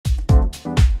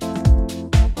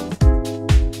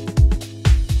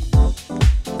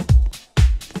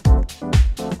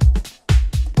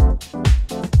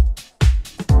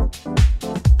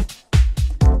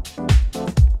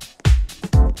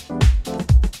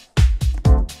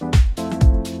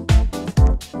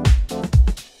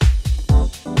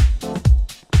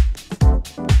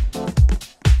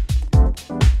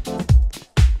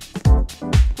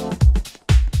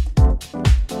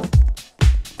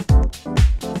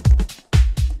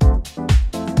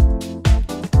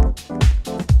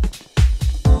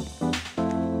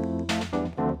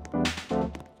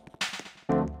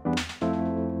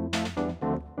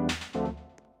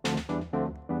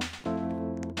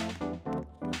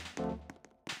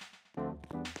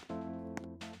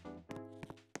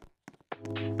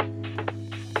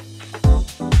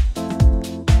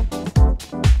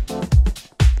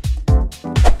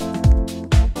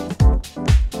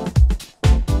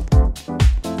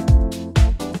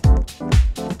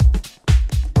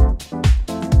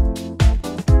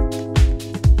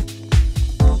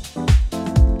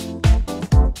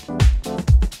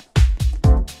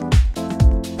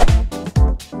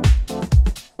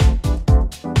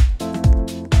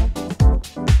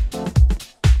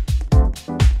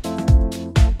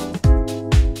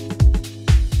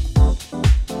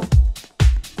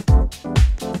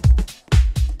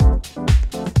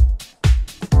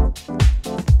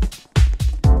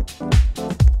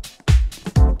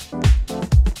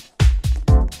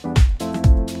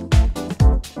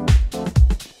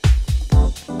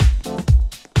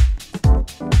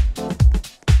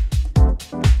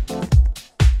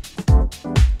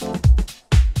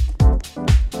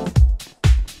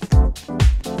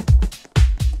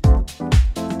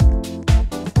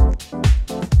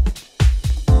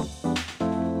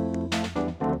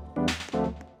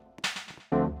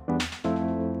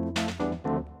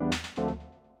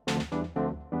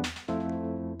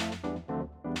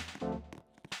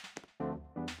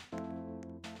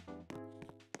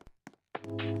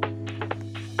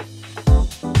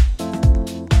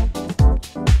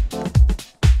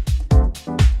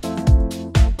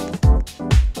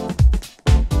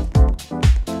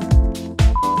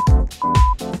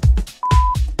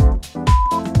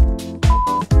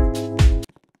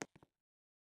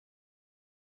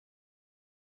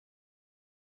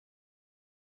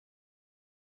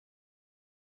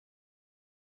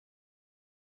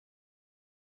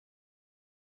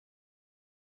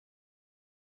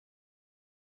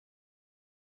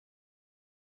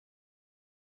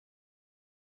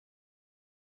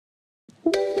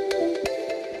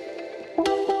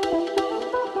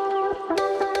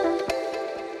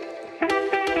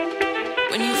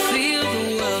When you feel the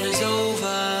world is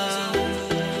over,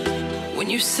 when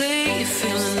you say you're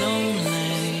feeling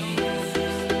lonely,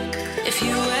 if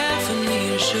you ever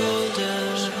need a shoulder,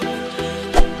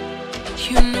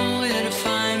 you know where to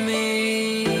find me.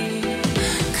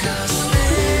 'Cause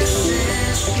this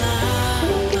is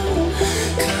love,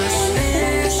 'cause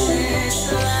this is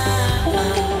love,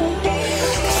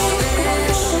 'cause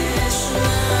this is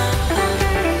love,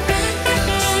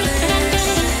 'cause this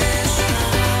is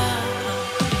love.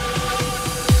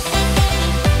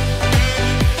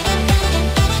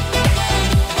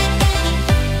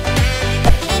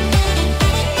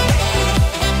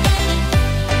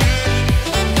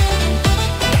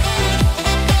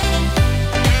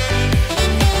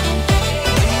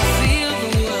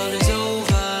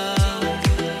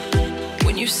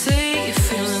 You say you're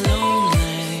feeling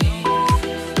lonely,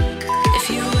 if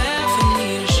you ever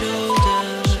need a shoulder,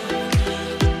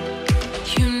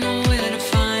 you know where to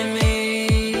find me.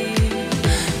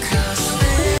 'Cause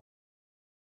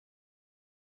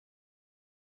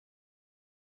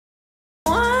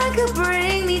one could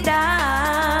bring me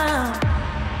down.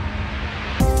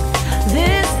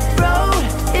 This road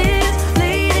is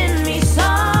leading me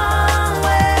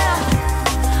somewhere.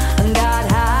 Got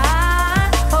high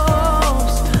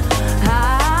hopes,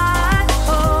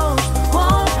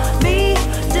 won't be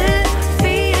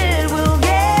defeated. We'll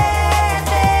get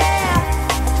there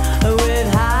with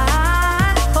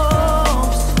high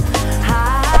hopes,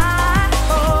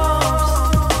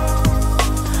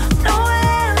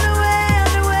 nowhere, nowhere,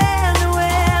 nowhere,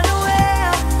 nowhere,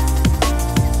 nowhere,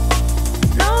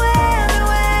 nowhere,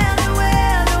 nowhere,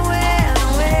 nowhere, nowhere, nowhere,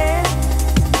 nowhere,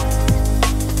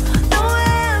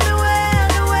 nowhere,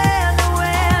 nowhere,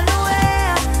 nowhere,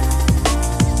 nowhere.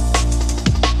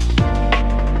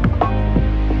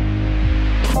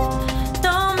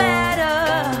 No matter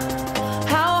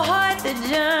how hard the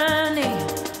journey,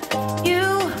 you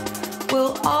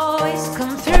will always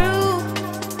come through.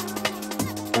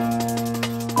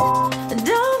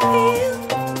 Don't feel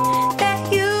that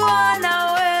you are not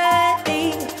worthy,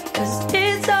 'cause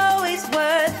it's always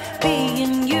worth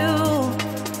being you.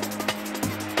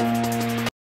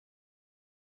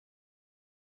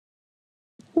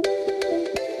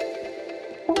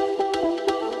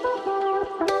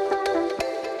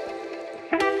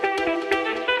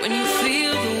 When you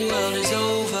feel the world is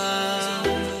over,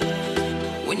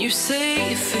 when you say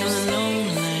you're feeling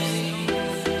lonely,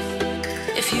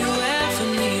 if you ever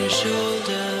need a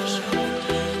shoulder,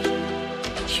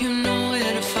 you know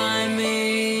where to find me.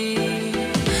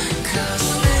 'Cause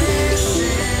this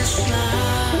is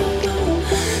love,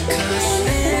 'cause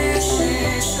this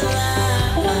is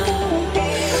love,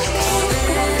 'cause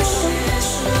this is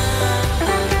love,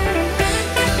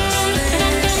 'cause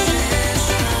this is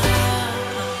love.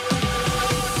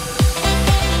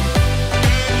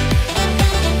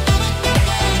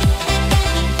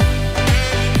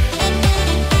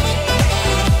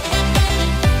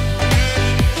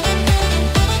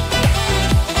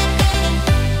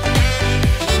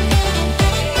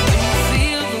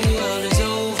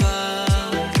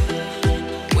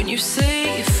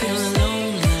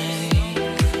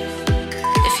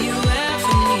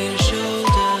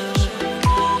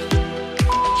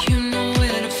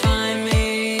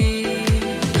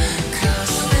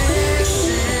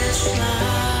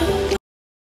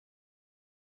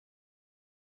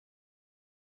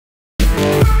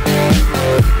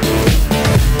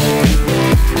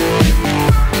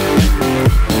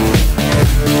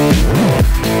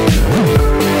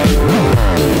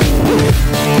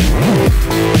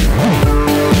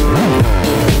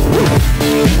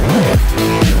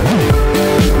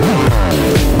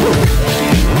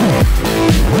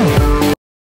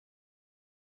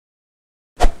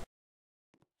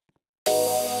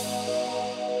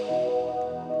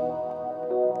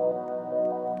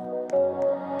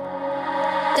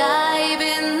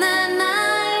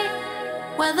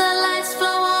 the lights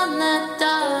flow on the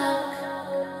dark.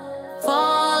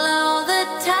 Follow the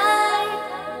tide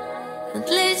that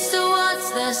leads towards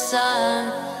the sun,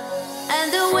 and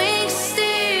the wings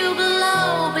still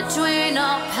blow between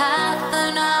our path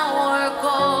and our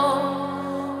goal,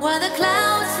 where the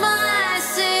clouds might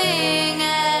sing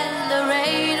and the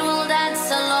rain will dance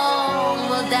along,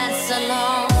 will dance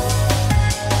along.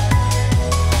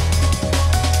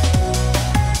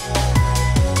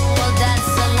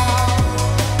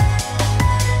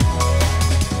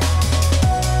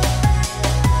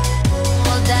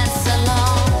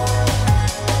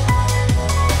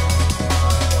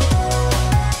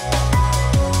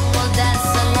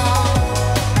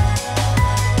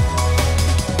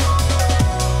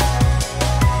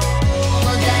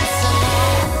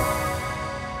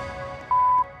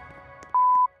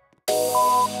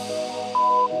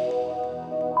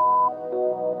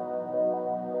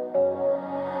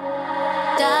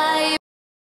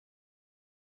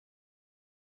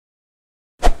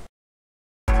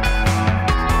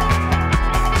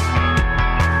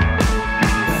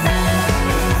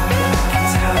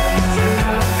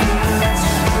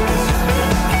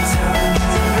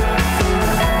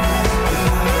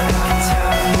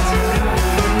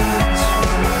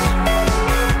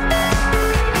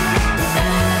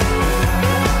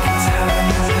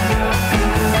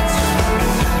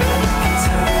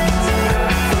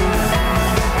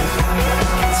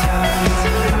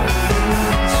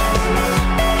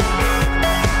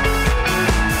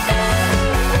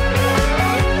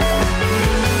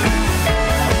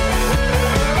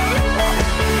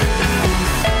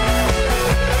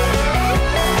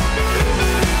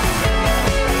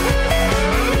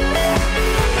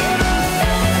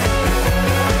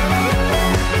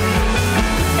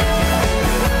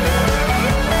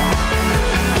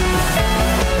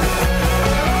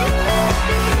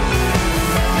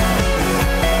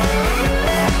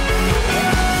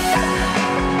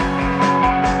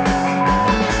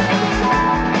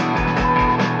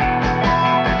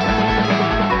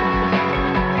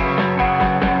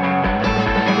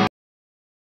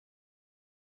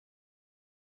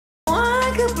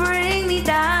 Could bring me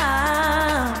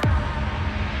down.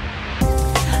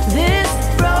 This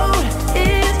road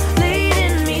is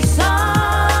leading me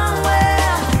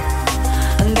somewhere.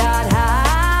 Got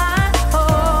high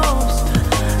hopes,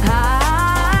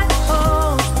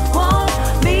 won't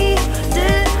be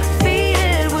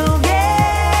defeated. We'll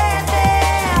get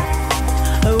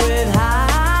there with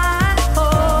high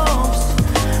hopes,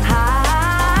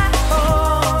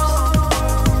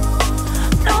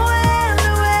 nowhere,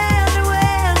 nowhere,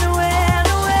 nowhere, nowhere.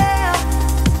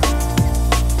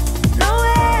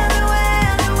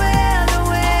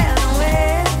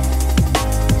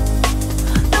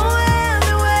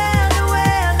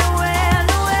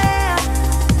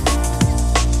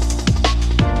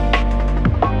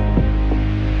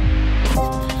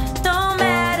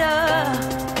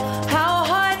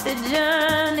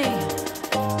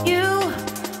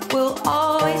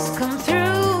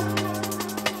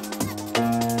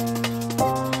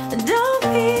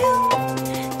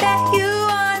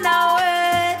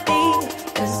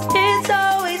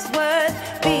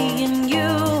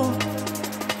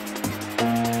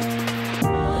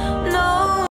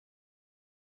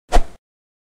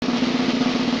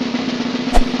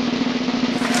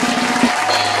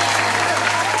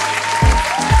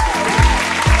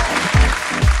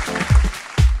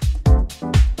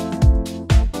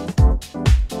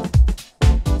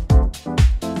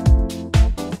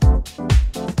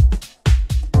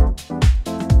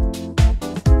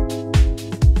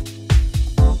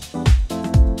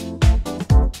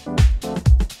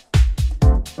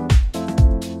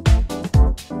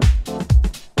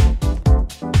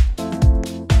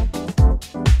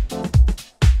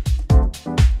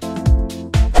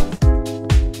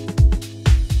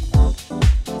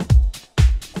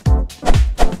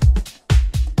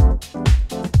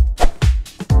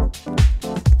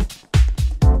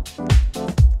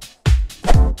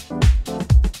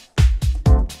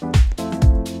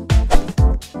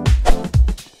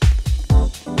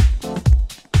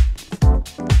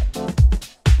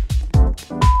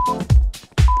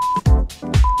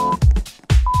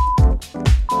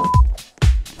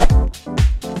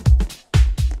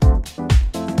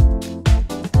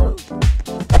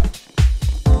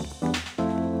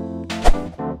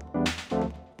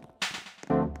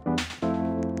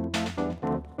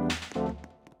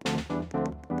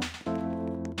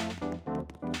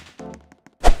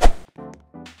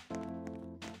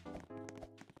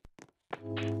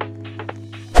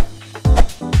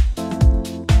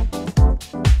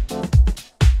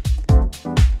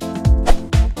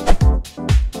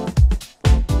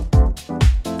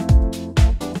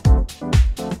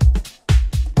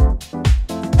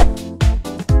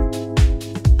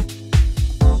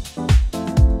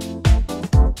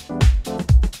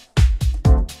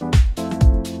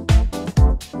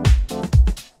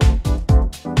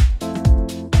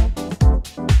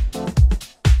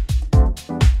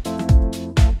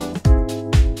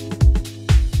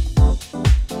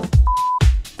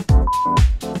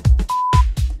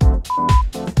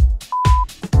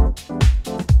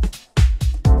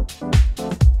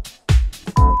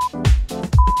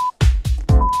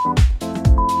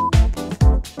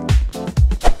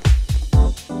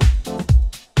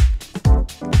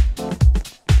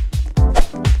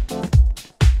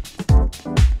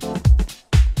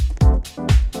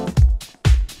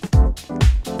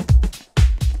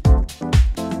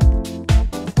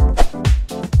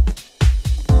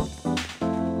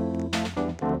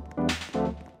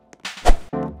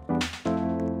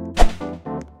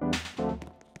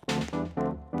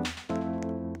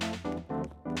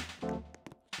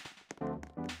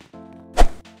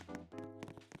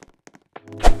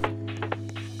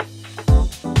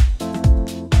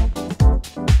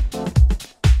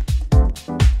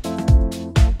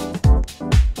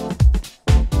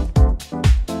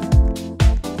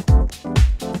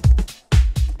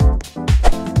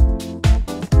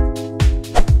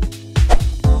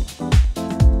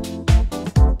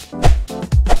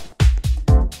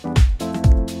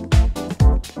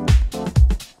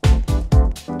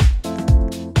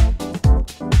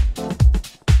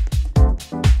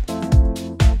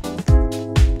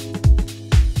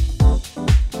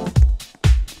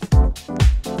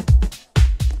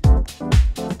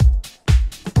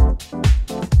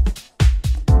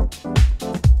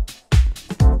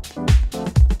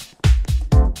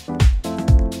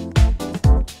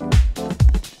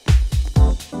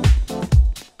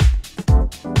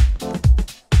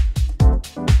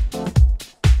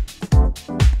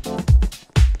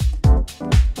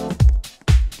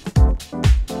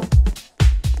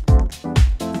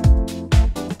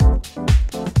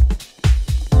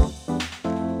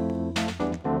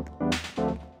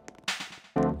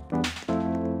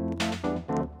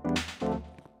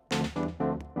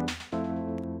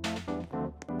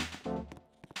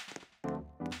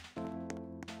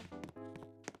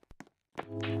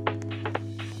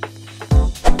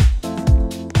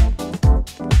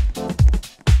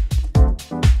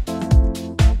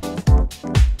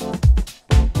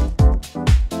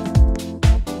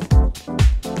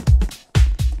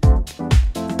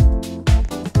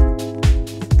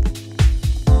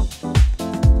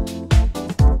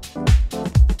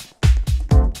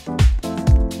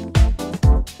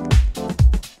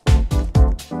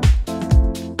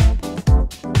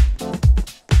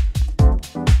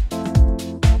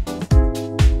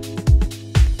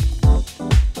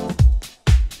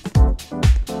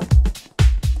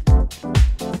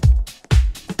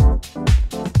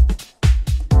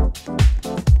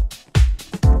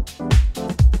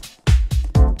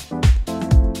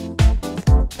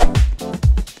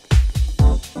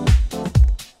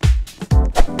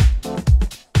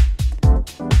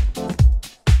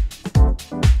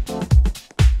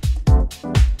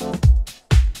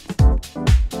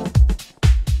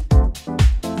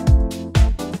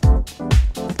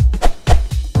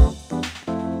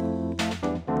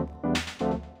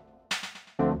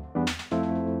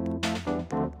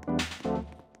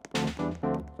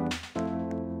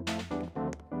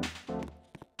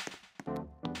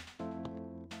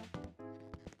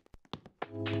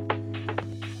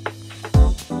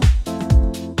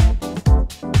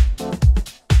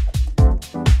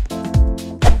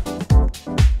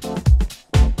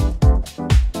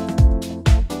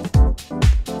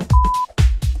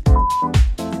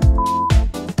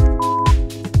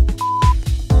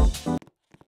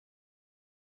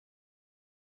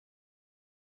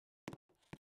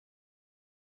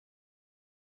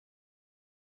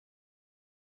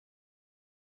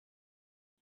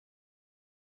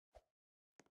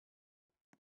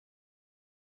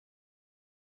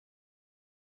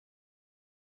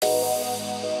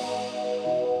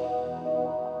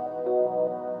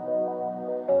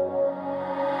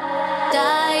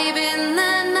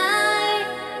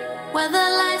 where the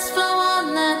lights flow on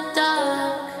the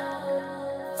dark.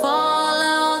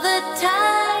 Follow the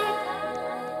tide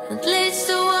that leads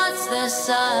towards the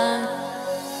sun,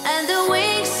 and the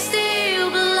wings still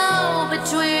glow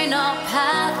between our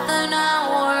path and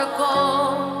our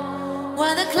goal,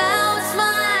 where the clouds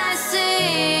might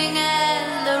sing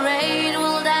and the rain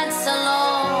will dance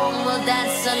along, will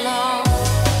dance along.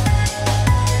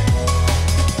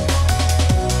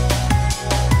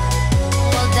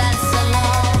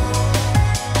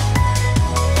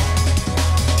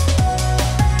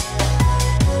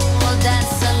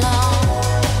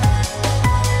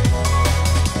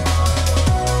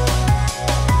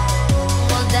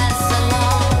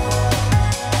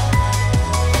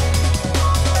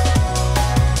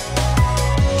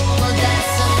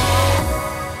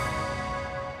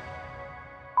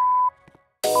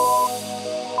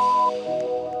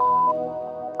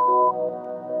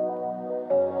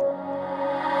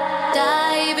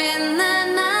 Dive in the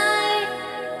night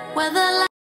where the light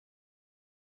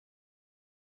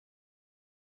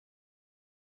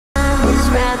is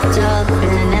wrapped up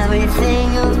in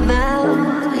everything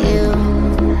about you.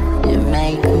 You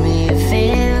make me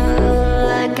feel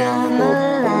like I'm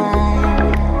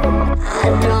alive. I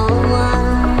don't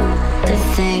want to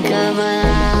think of a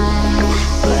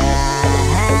life where I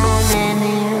have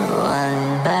anyone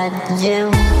but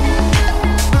you.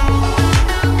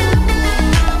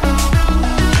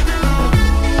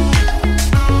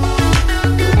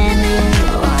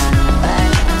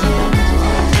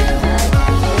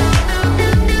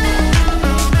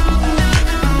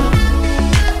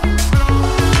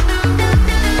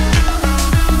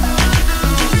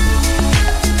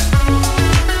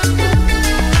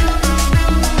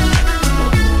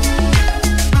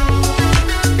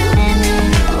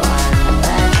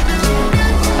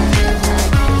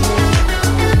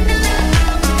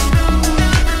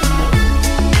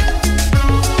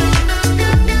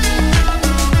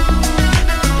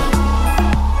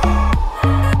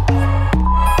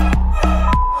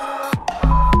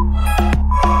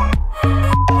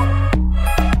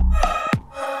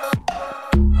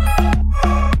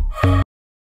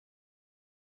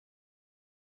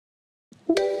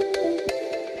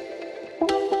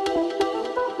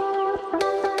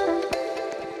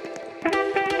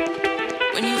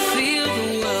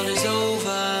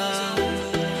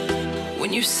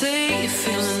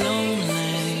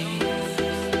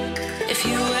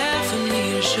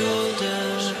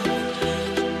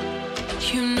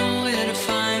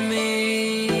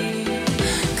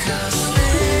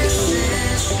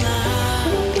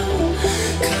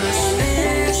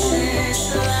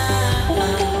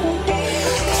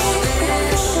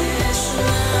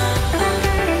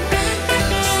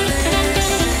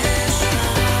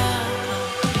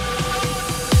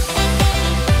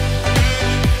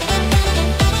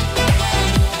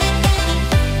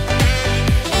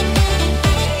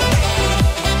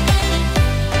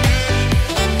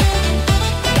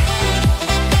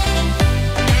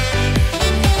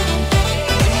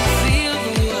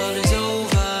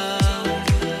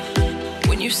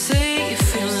 you say you're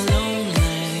feeling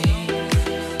lonely,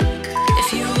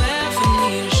 if you ever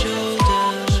need a shoulder,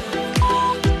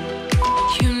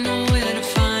 you know where to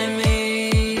find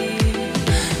me.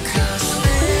 'Cause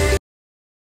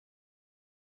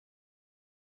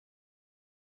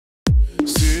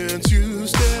since you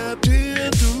stepped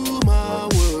into my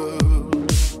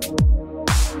world,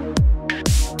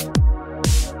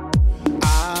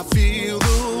 I feel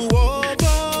the warmth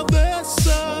of the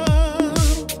sun.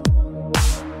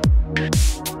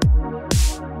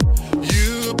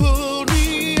 You pulled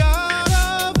me out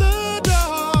of the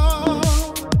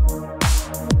dark.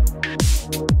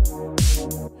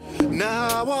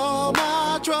 Now all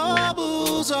my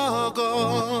troubles are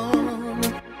gone.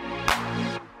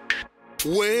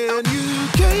 When you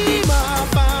came